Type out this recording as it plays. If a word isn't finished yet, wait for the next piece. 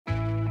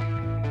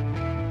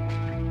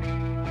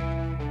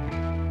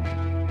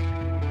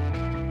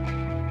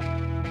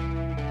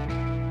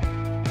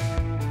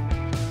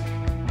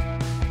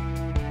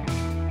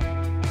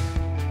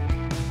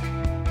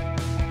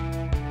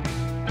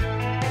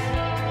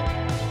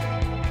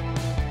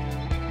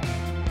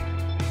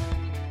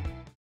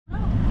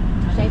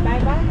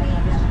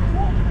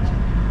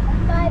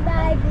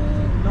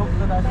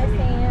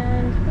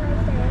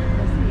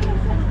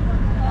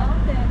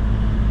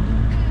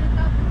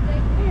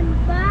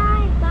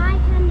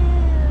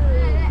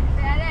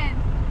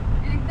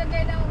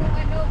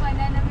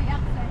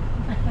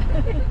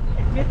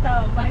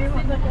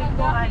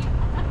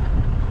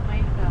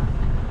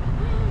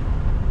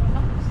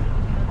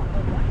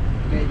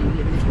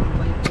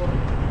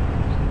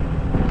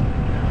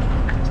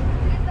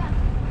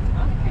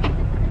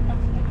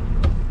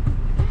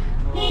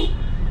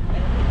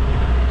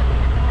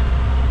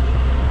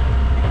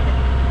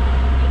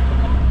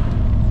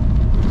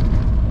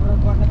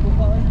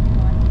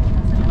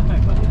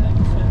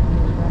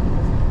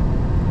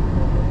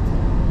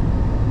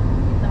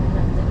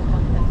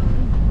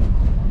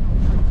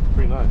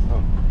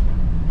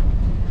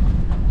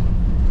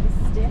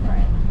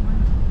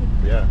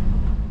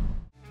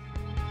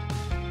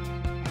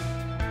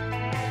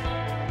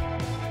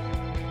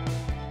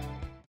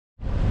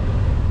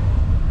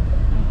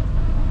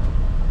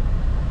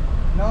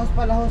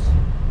palahos.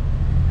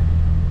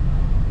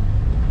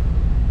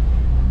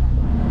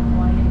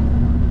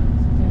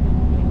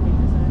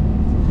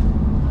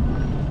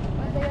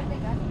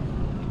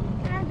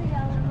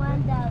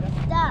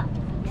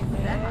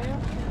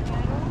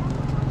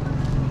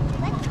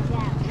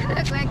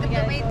 Look like the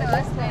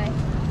tomatoes.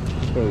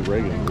 It's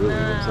raining really.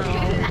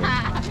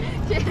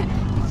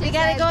 You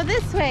gotta go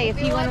this way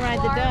if you want to ride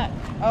the duck.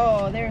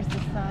 Oh, there's the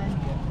sun.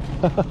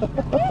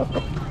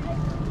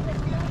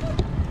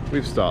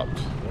 We've stopped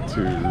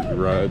to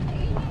ride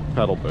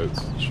paddle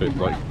boats shaped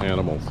like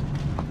animals.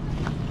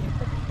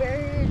 The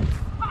birds,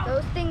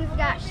 those things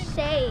got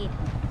shade.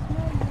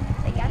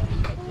 They got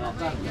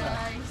shade.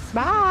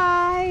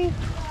 Bye.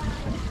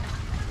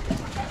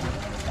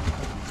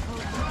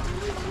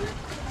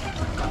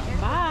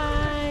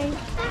 Bye.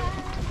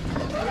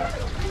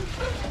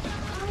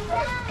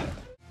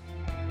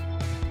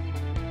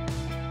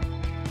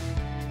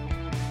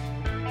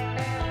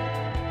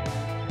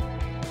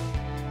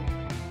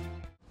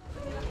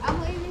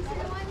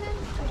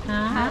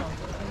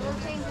 We'll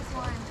change this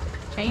one.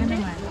 Change it?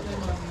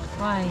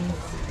 Why?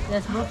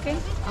 That's broken?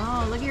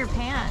 Oh, look at your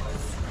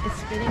pants.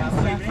 It's fitting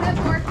stuff.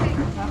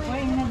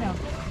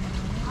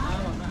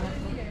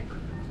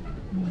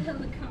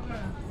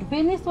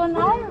 Finish one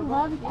arm.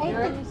 I think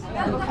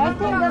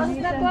that's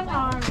not one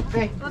arm.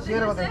 Okay,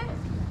 zero tayo.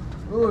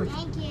 Uy.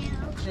 Thank you.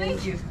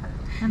 Thank you.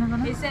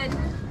 He said,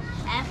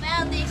 I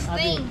found this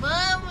thing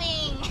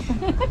booming.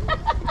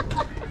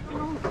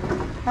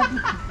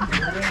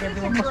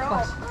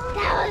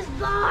 That was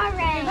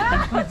boring.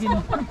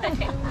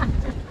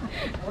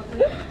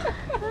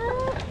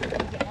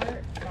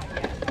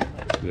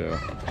 Yeah.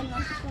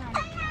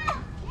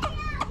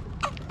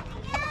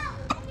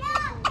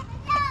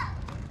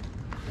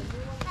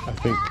 I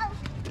think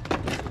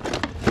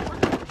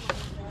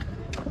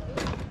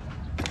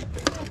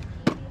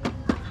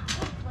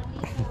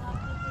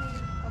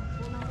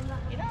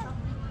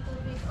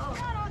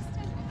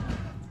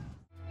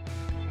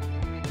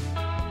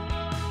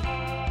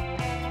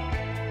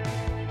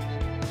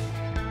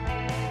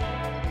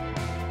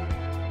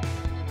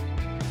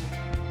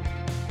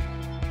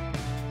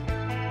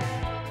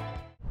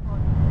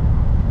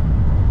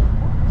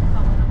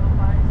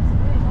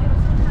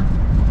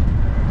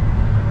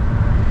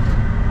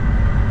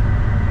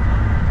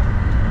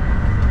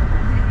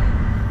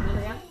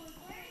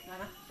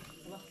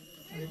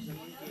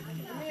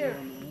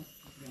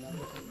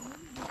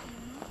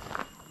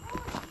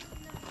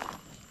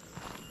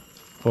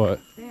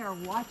what? They are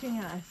watching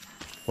us.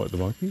 What, the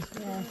monkeys?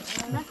 Yeah.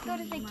 Let's go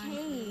to the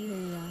cave.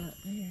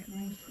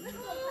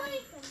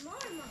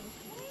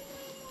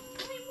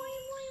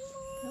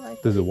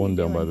 There's a one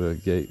down by the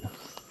gate.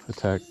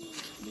 Attack.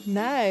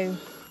 No.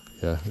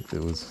 Yeah,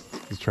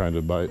 he's trying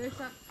to bite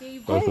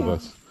both of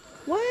us.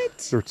 What?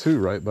 There are two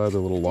right by the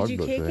little Did log you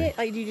boat kick thing. it?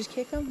 Like, do you just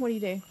kick them? What do you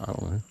do? I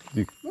don't know.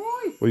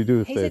 What do you do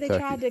if He they said they attack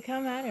tried you? to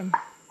come at him.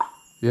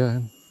 Yeah,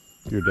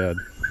 your dad.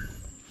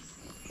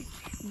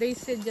 they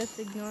said just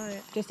ignore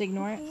it. Just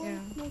ignore it? Yeah.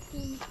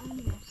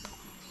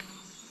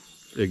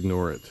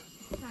 Ignore it.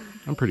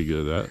 I'm pretty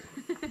good at that.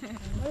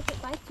 What if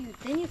it bites you?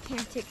 Then you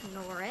can't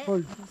ignore it.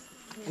 Hold.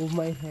 Over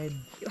my head.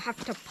 You have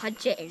to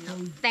punch it in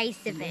the face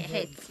if it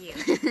hits you.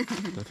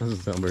 That doesn't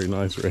sound very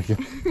nice,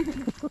 Reagan.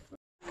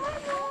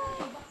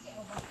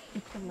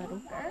 It's a little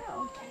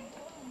girl.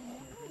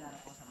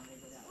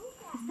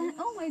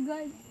 Oh my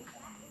god.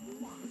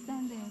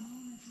 Stand there.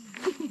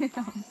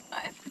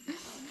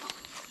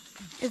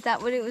 Is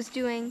that what it was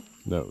doing?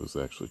 No, it was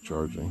actually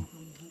charging.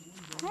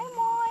 Hi,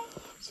 Moy.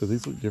 So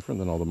these look different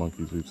than all the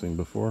monkeys we've seen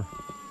before.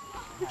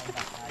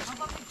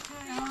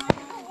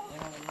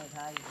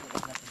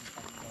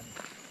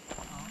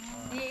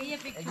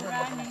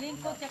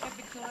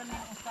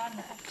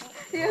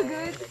 You're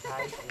good.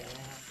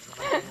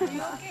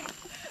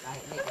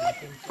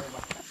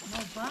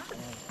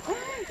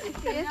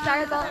 You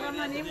start off.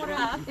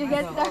 You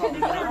get started.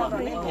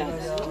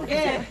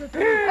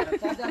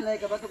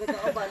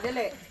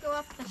 Let's go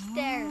up the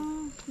stairs.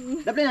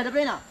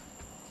 Daplin na.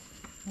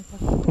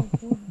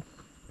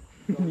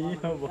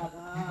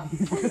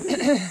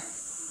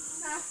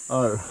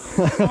 Oh.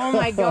 Oh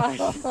my gosh.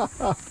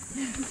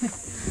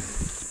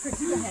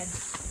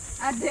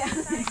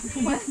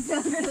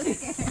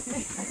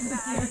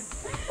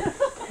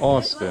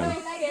 Austin.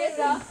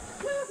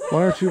 Why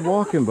aren't you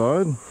walking,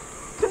 bud?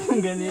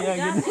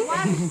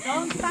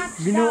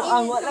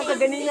 Binuang wala ka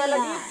ganina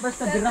lagi.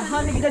 Basta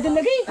dirahan na kita dyan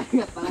lagi.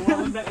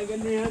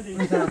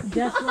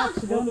 Just watch,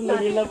 don't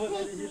touch.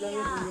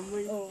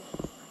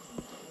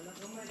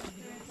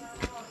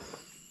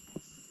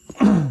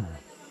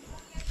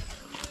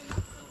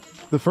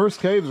 The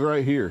first cave's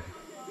right here.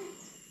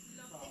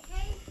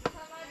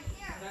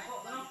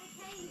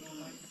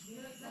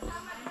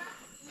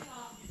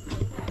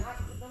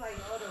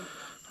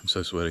 I'm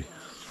so sweaty.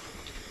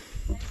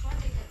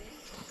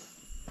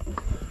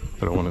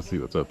 But I want to see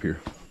what's up here.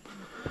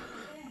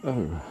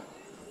 Oh.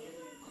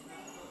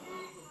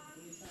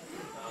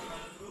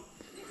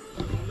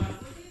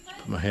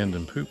 Put my hand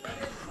in poop.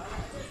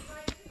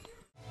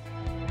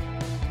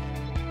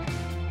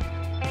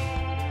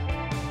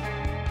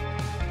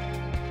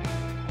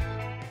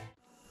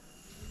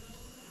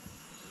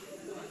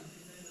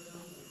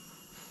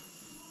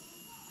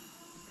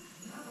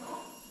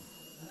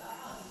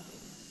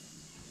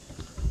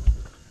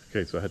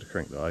 Okay, so I had to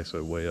crank the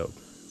ISO way up.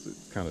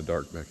 It's kind of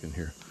dark back in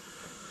here.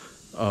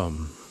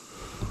 You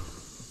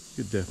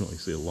could definitely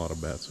see a lot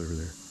of bats over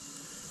there.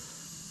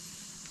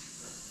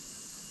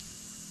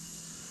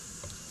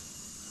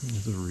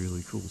 It's a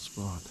really cool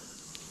spot.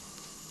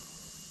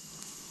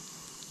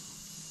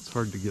 It's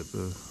hard to get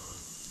the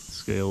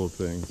scale of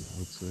things.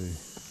 Let's say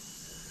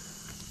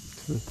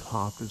to the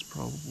top is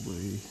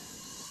probably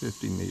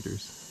 50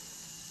 meters.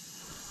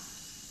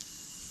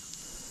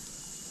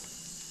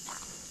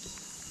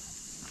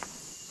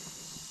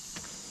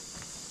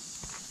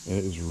 And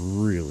it is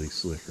really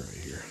slick right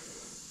here.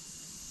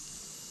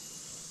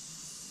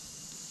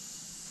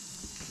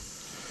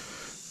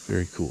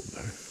 Very cool though.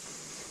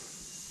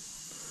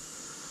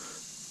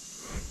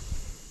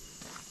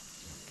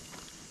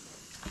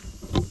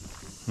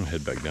 I'm gonna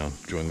head back down,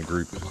 join the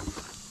group.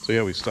 So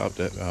yeah, we stopped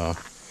at,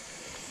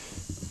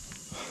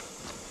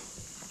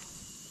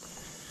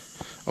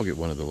 I'll get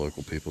one of the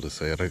local people to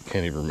say it. I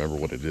can't even remember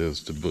what it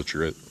is to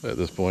butcher it at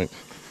this point.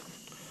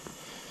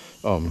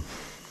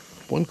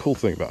 One cool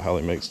thing about how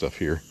they make stuff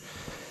here,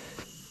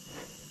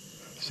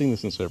 I've seen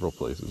this in several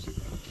places.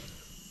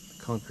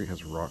 The concrete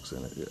has rocks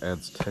in it. It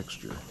adds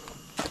texture.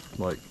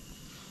 Like,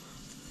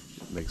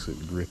 it makes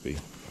it grippy.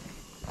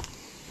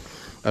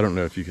 I don't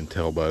know if you can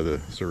tell by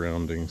the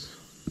surroundings.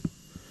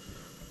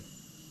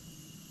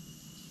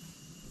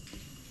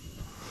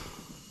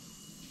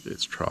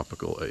 It's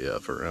tropical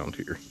AF around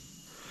here.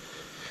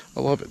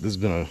 I love it. This has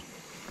been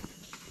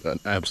an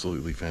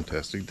absolutely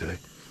fantastic day.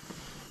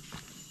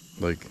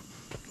 Like,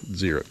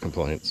 zero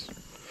complaints.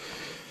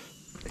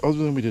 Other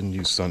than we didn't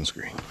use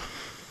sunscreen.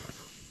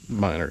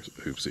 Minor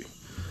oopsie.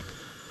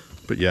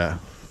 But yeah.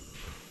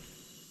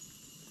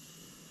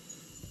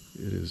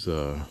 It is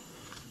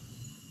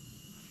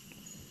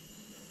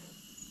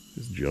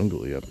it's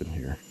jungly up in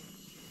here.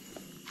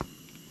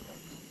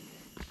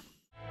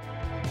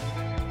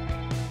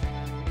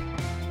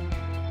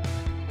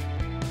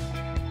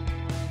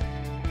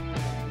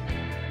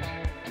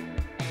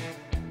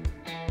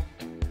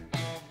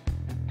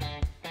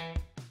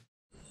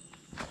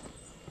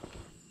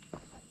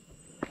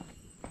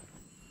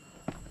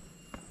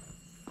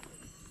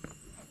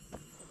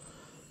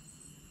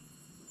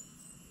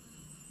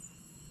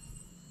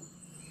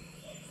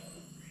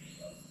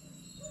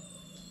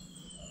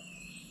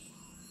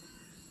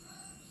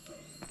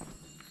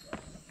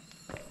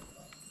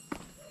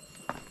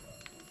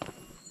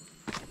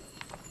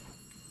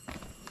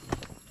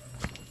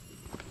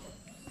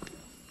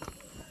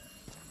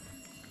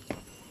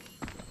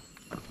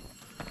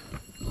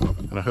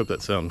 And I hope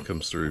that sound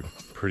comes through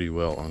pretty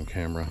well on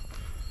camera.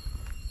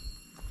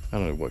 I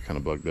don't know what kind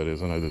of bug that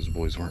is. I know those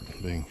boys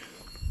weren't being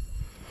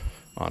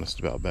honest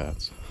about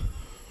bats.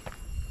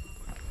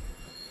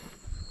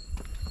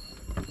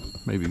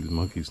 Maybe the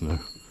monkeys know.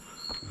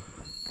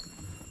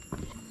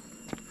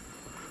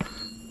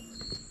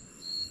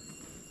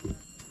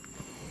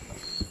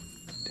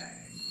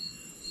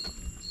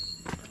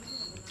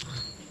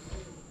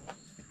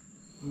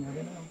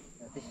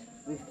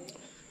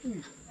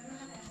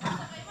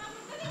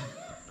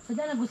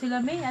 Sada na sila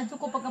may adto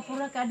ko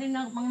pagkapura ka din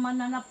ng mga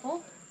mananap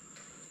po.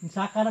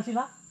 Saka na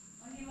sila.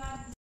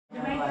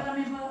 Jamay ka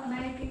lang mo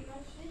naikik.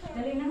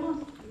 Dali na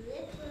mo.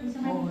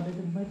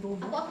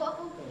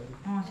 Ako.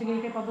 Sige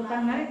kay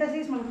pabutang na rita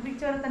sis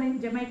mag-picture tanin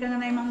Jamay ka na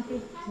nay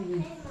monkey.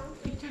 Sige.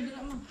 Picture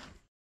dila mo.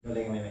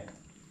 Dali kami may.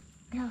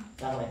 No.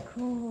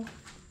 Cool.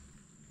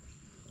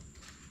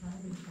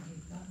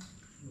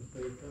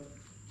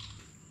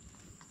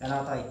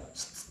 Ano tayo?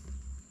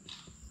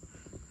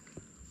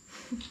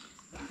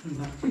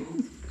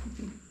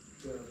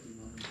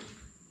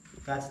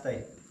 Catch tayo.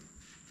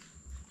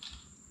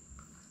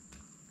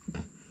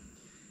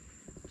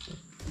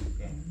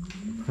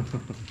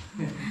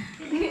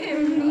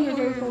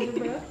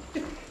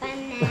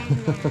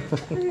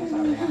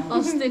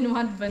 Austin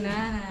want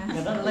banana.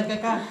 Ganda talaga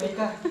ka.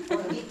 Teka.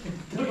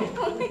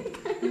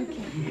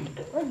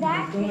 Was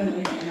that?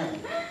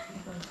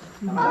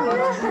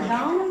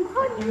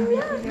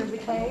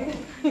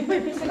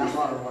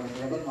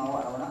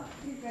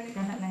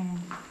 Kana na yan.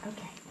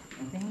 Okay.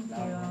 Thank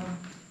you.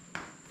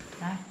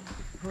 Ha?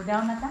 Go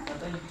down na ta?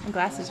 My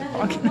glasses are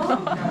fogging.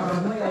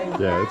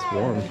 Yeah, it's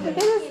warm.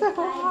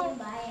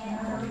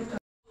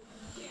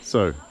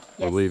 So,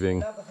 we're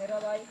leaving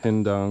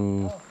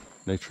Hindang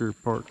Nature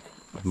Park,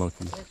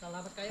 Monkeys,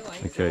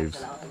 and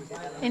Caves.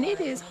 And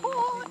it is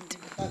hot.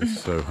 It's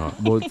so hot.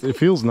 Well, it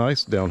feels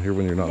nice down here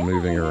when you're not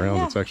moving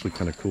around. It's actually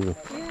kind of cool.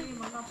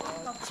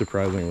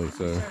 Surprisingly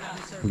so.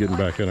 I'm getting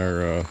back in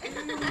our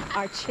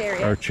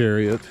Our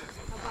chariot.